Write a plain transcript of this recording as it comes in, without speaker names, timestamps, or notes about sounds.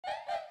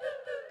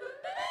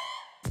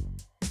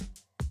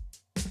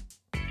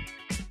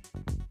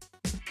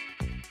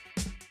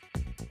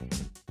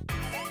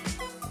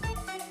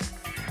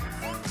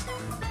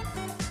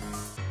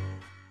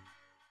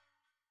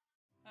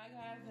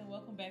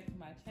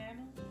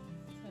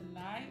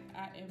tonight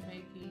I am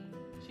making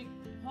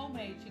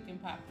homemade chicken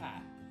pot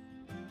pie.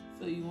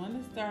 So you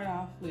want to start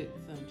off with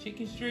some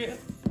chicken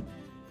strips,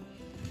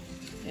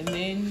 and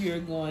then you're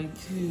going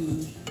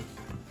to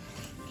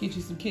get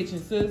you some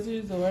kitchen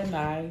scissors or a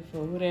knife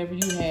or whatever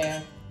you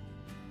have,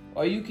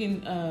 or you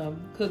can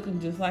cook them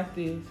just like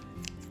this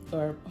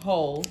or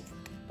whole,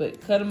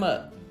 but cut them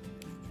up.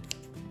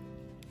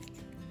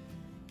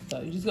 So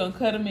you're just gonna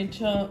cut them in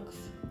chunks,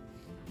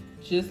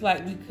 just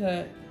like we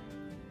cut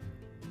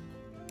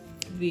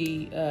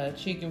the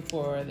chicken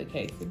for the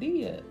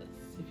quesadillas.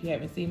 If you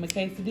haven't seen my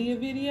quesadilla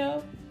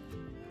video,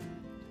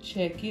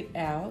 check it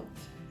out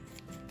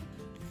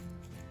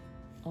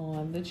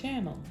on the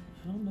channel.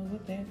 I don't know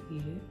what that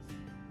is.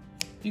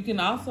 You can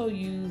also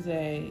use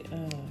a,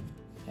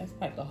 that's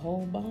like a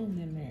whole bone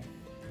in there.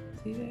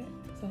 See that?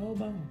 It's a whole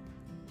bone.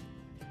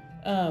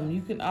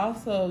 You can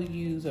also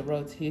use a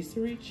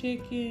rotisserie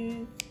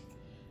chicken.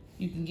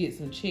 You can get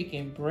some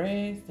chicken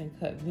breasts and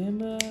cut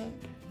them up.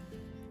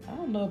 I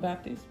don't know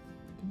about this.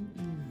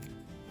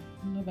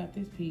 I don't know about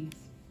this piece.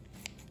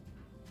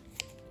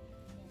 So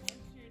once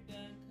you're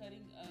done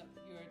cutting up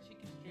your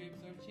chicken strips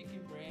or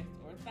chicken breasts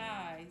or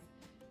thighs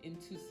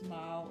into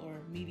small or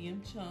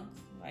medium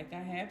chunks, like I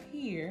have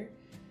here,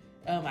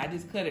 I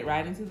just cut it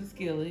right into the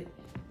skillet.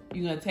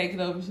 You're gonna take it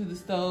over to the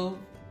stove,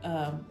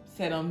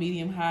 set on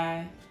medium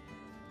high,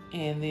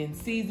 and then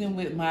season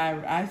with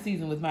I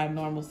season with my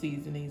normal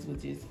seasonings,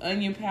 which is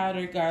onion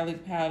powder,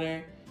 garlic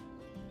powder,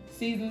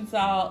 seasoned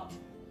salt,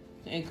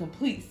 and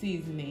complete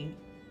seasoning.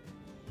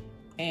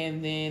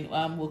 And then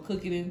we'll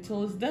cook it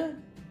until it's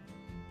done.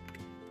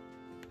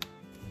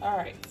 All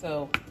right,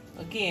 so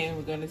again,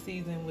 we're gonna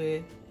season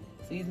with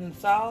seasoned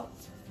salt,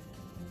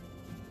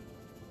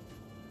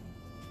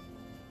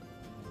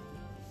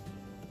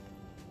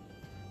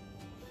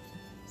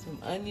 some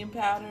onion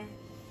powder,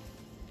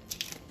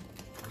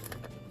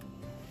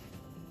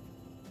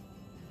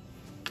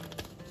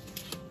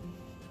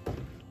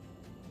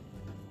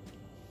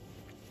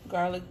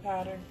 garlic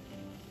powder,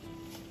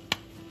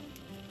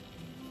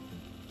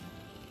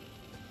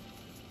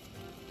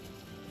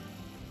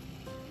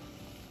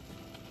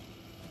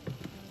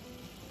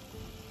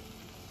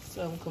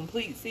 some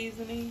complete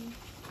seasoning,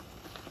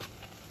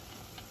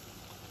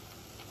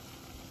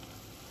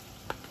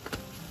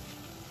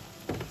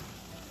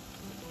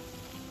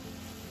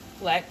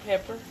 black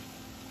pepper,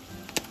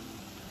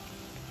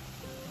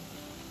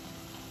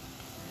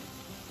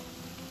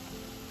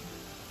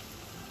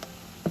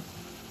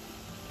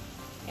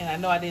 and I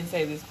know I didn't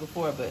say this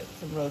before, but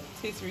some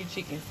rotisserie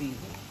chicken seasoning.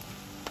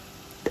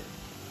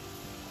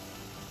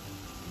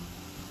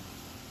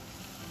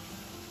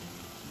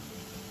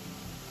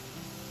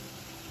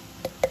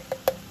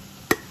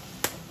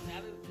 Now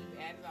that we've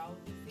added all of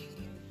the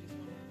seasonings, just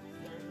want to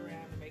stir it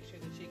around and make sure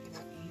the chicken is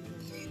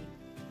evenly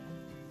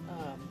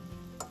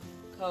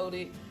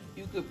coated.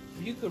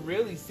 You could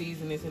really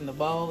season this in the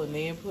bowl and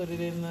then put it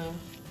in the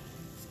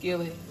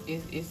skillet.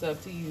 It's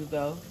up to you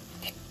though.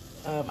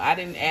 I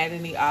didn't add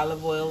any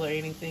olive oil or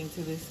anything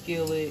to this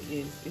skillet.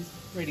 It's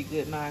pretty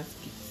good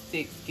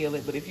non-stick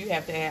skillet, but if you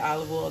have to add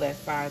olive oil, that's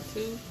fine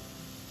too,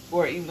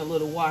 or even a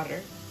little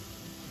water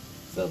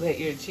so that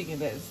your chicken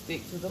doesn't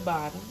stick to the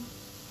bottom.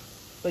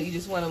 But you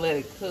just want to let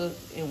it cook,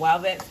 and while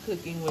that's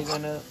cooking, we're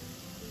gonna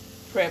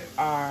prep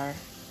our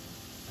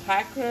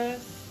pie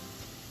crust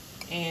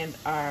and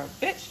our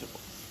vegetables.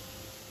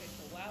 Okay,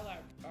 so while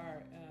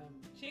our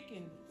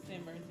chicken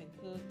simmers and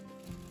cooks,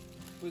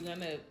 we're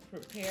gonna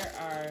prepare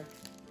our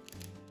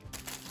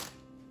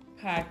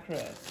pie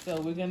crust.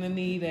 So we're gonna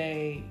need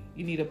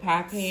you need a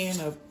pie pan,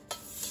 or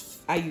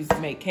I used to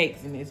make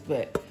cakes in this,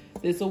 but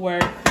this will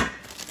work,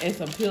 and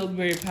some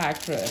Pillsbury pie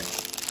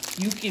crust.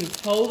 You can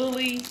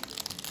totally,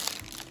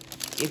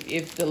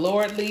 if the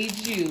Lord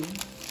leads you,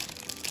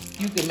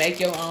 you can make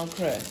your own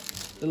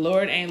crust. The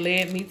Lord ain't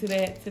led me to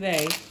that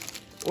today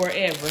or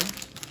ever,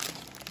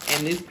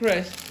 and this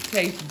crust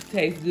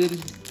tastes good,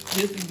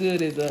 just as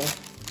good as a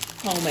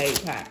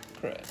homemade pie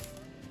crust.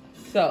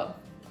 So,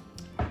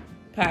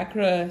 pie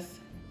crust,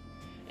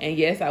 and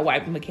yes, I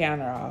wiped my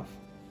counter off.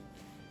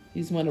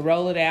 You just want to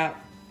roll it out.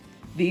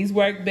 These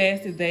work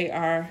best if they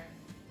are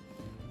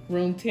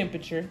room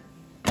temperature,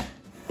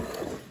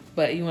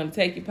 but you want to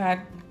take your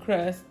pie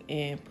crust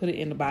and put it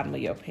in the bottom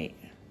of your pan,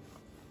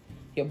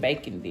 your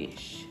baking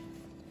dish.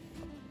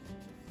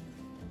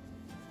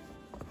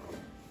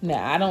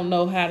 Now, I don't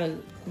know how to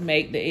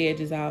make the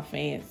edges all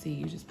fancy.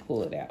 You just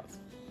pull it out.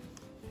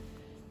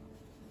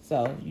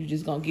 So you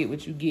just gonna get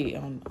what you get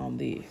on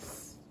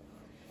this.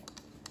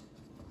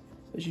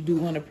 But you do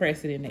want to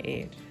press it in the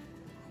edge.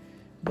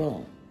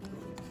 Boom.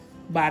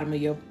 Bottom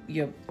of your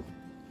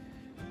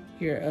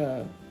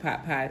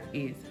pot pie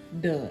is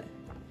done.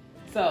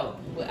 So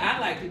what I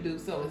like to do,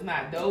 so it's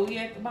not doughy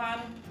at the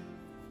bottom,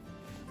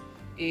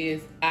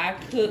 is I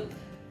cook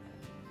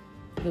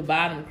the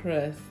bottom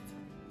crust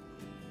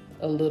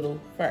a little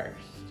first.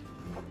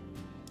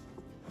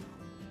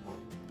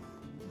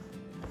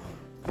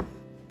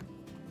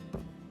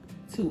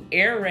 To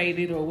aerate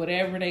it, or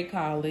whatever they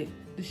call it,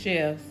 the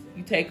chefs,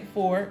 you take a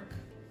fork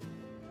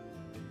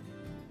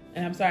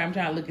and I'm sorry, I'm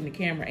trying to look in the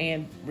camera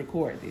and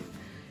record this.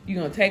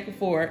 You're gonna take a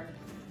fork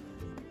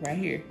right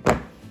here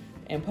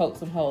and poke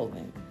some holes in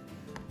it.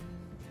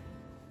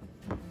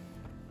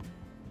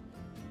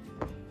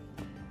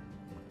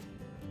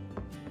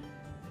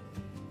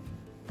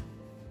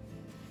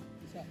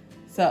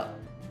 So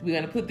we're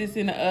gonna put this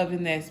in the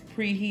oven that's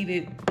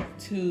preheated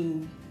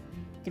to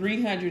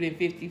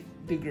 350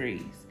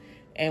 degrees.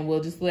 And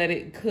we'll just let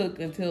it cook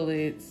until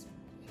it's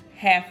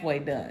halfway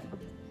done.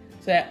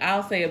 So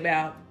I'll say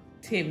about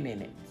 10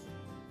 minutes.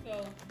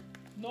 So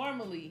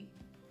normally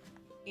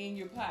in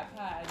your pot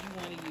pie, you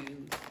wanna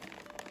use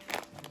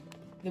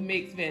the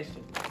mixed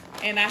vegetables.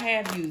 And I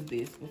have used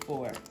this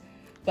before,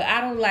 but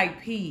I don't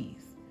like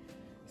peas.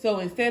 So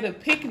instead of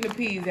picking the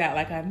peas out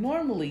like I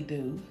normally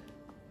do,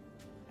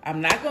 I'm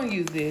not gonna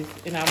use this,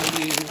 and I'm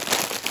gonna use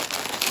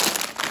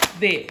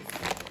this.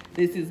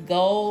 This is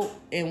gold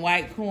and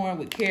white corn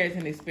with carrots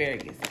and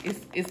asparagus.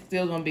 It's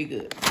still gonna be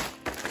good.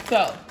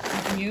 So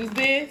you can use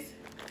this,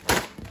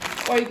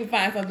 or you can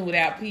find something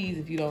without peas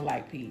if you don't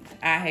like peas.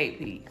 I hate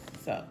peas,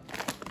 so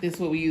this is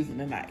what we're using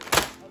tonight.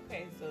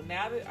 Okay, so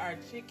now that our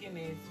chicken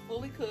is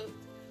fully cooked,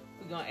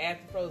 we're gonna add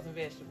the frozen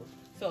vegetables.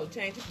 So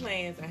change of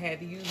plans, I had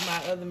to use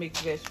my other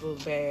mixed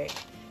vegetables bag,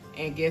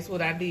 and guess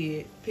what I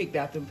did? Picked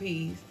out them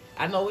peas.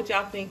 I know what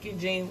y'all thinking,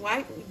 Jean.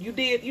 Why you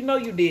did? You know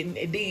you didn't.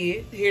 It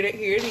did. Here it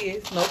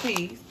is. No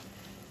peas.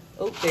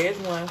 Oh, there's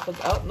one.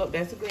 Oh no,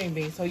 that's a green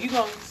bean. So you're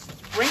gonna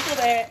sprinkle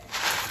that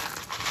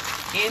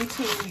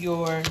into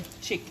your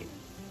chicken.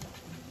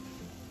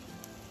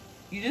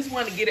 You just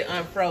want to get it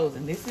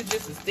unfrozen. This is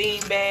just a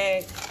steam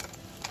bag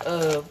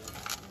of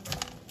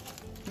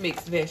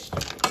mixed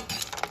vegetables.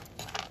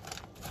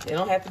 They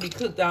don't have to be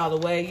cooked all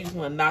the way. You just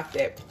want to knock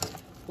that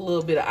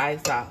little bit of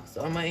ice off.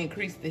 So I'm gonna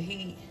increase the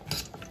heat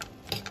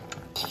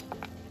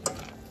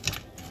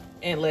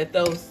and let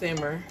those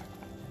simmer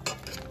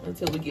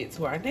until we get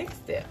to our next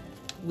step,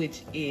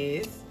 which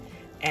is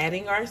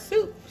adding our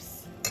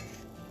soups.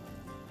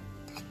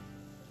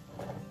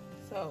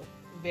 So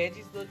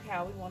veggies look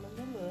how we want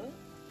them to look.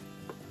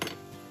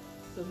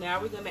 So now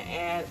we're gonna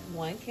add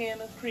 1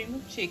 can of cream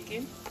of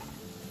chicken.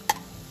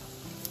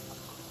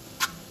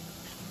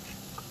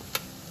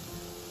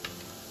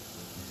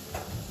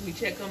 Let me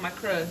check on my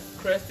crust.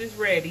 Crust is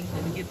ready.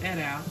 Let me get that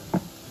out.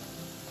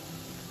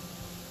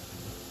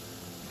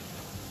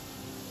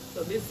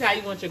 So this is how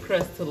you want your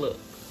crust to look.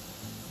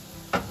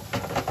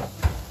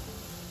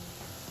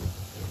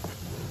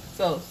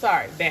 So,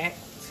 sorry, back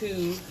to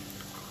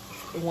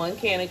the 1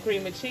 can of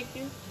cream of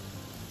chicken.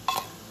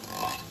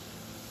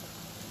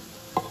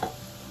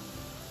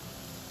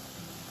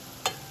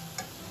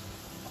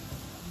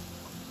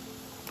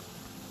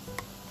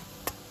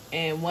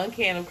 And 1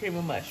 can of cream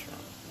of mushroom.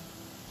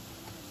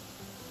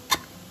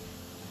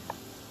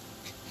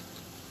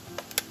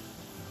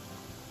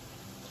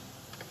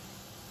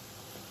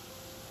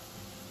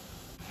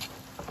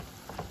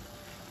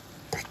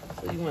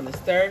 So you want to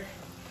stir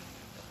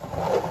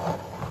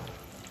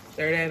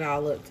that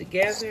all up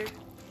together.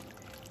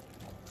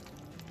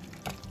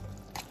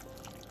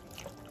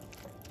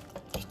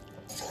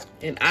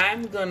 And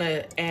I'm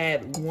gonna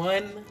add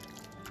 1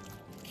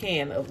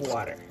 can of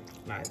water,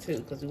 not 2,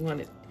 because we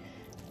want it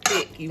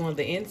thick. You want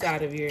the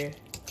inside of your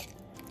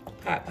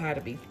pot pie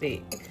to be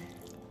thick.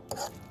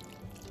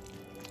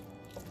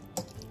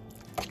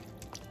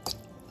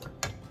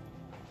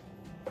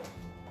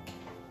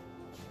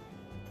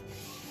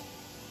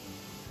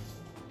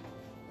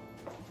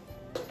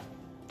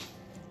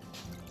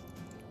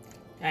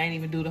 I ain't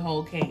even do the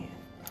whole can,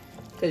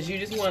 because you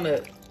just want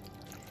to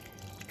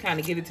kind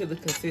of get it to the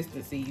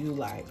consistency you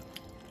like.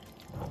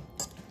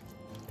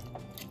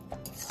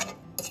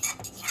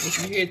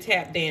 If you hear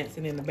tap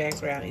dancing in the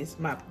background, it's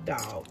my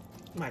dog,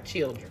 my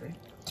children.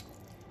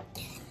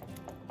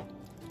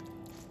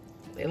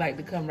 They like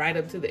to come right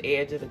up to the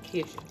edge of the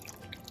kitchen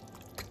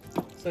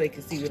so they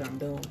can see what I'm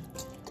doing.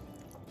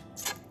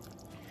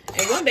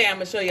 And one day I'm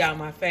gonna show y'all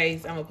my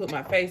face. I'm gonna put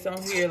my face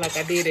on here like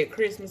I did at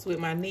Christmas with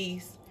my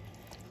niece,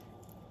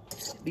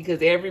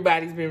 because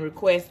everybody's been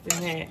requesting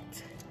that.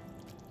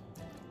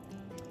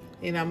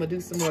 And I'm gonna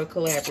do some more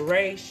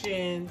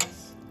collaborations.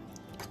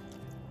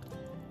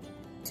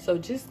 So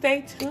just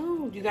stay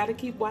tuned. You gotta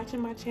keep watching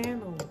my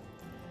channel.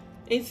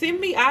 And send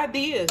me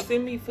ideas.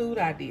 Send me food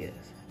ideas.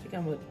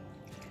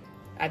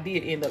 I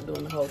did end up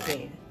doing the whole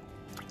thing.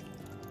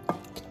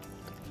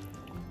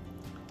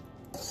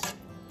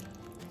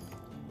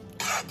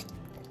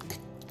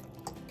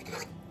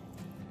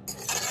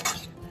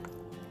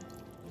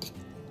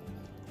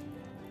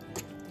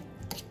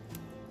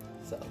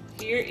 So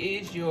here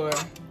is your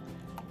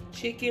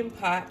chicken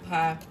pot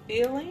pie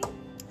filling.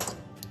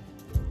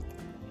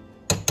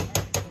 So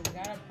we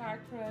got our pie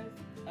crust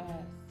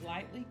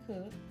slightly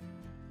cooked.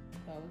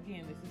 So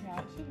again, this is how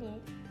it should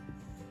look.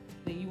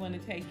 Then you want to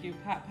take your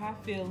pot pie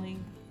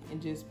filling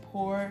and just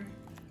pour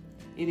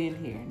it in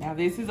here. Now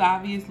this is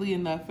obviously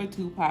enough for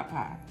 2 pot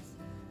pies.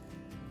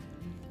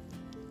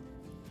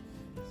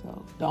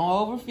 So don't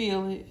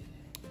overfill it.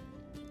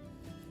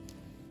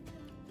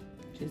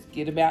 Just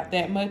get about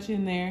that much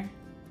in there.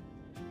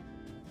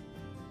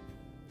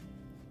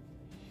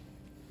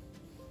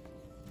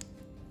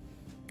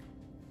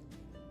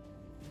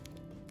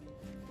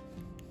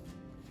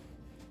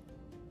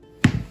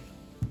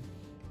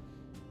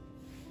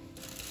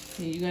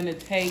 And you're gonna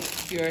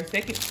take your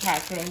second pie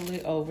crust,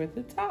 lay over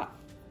the top.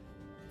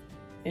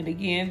 And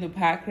again, the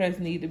pie crust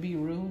need to be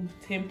room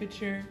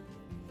temperature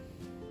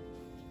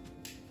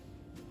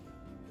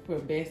for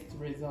best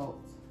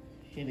results.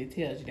 And it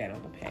tells you that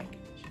on the package.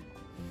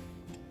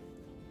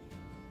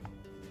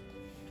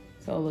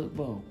 So look,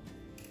 boom.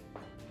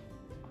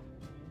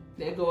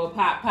 There go a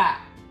pot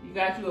pie. You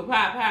got you a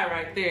pot pie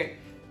right there.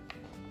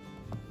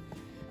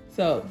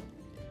 So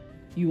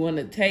you want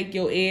to take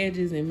your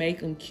edges and make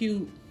them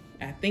cute.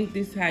 I think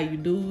this is how you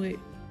do it.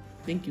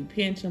 I think you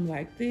pinch them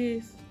like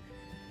this.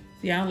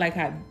 See, I don't like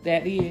how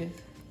that is.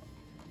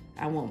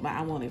 I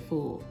want it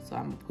full. So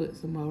I'm gonna put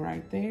some more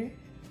right there.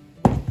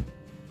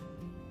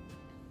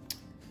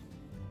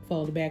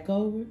 Fold it back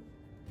over.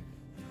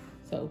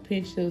 So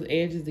pinch those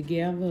edges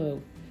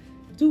together.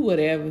 Do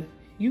whatever.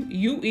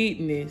 You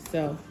eating this,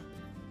 so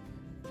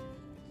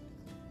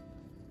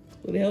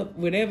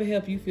whatever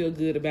help you feel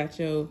good about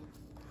your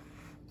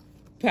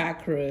pie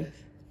crust.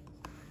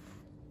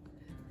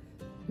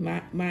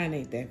 Mine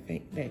ain't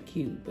that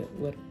cute, but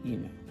what, you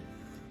know.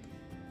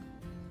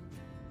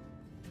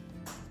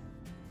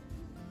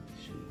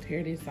 Shoot,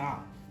 tear this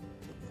off.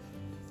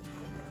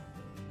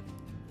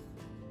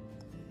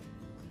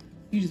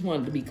 You just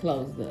want it to be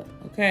closed up,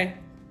 okay?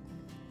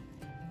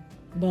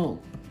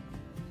 Boom.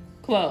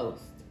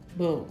 Closed.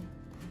 Boom.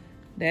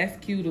 That's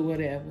cute or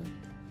whatever.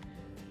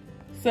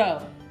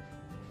 So,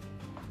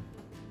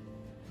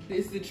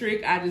 this is the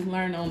trick I just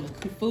learned on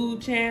the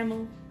food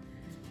channel.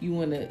 You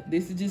wanna,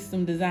 this is just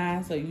some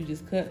design, so you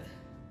just cut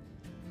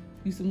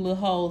you some little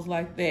holes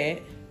like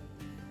that.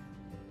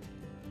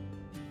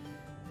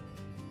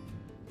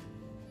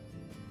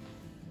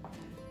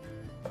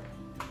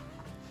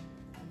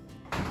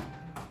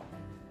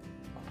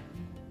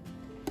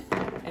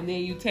 And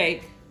then you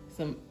take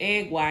some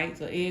egg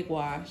whites or egg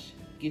wash.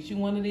 Get you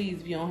one of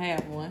these if you don't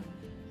have one.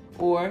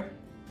 Or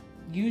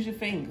use your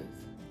fingers.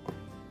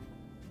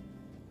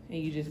 And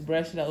you just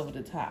brush it over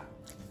the top.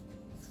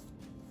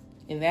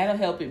 And that'll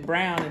help it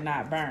brown and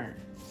not burn.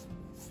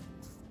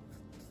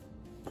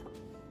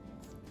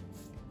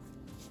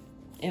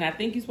 And I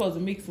think you're supposed to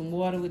mix some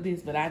water with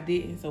this, but I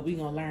didn't. So we're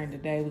gonna learn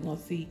today. We're gonna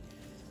see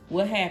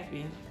what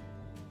happens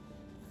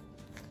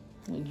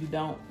when you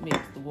don't mix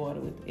the water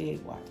with the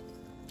egg whites.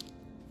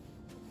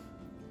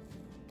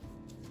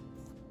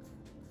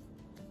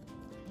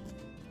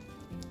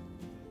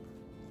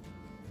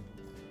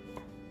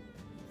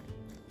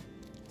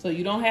 So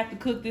you don't have to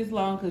cook this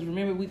long, because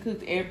remember we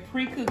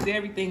pre-cooked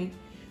everything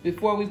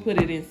before we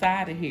put it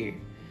inside of here.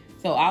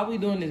 So all we're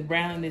doing is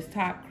browning this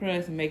top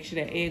crust and make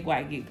sure that egg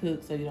white get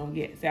cooked so you don't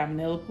get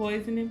salmonella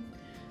poisoning.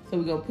 So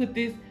we're gonna put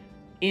this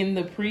in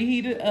the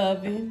preheated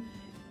oven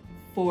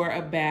for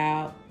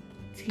about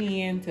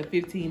 10 to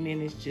 15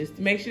 minutes just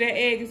to make sure that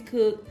egg is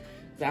cooked,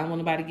 because I don't want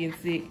nobody getting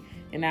sick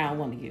and I don't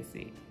want to get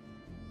sick.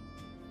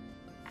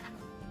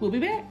 We'll be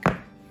back.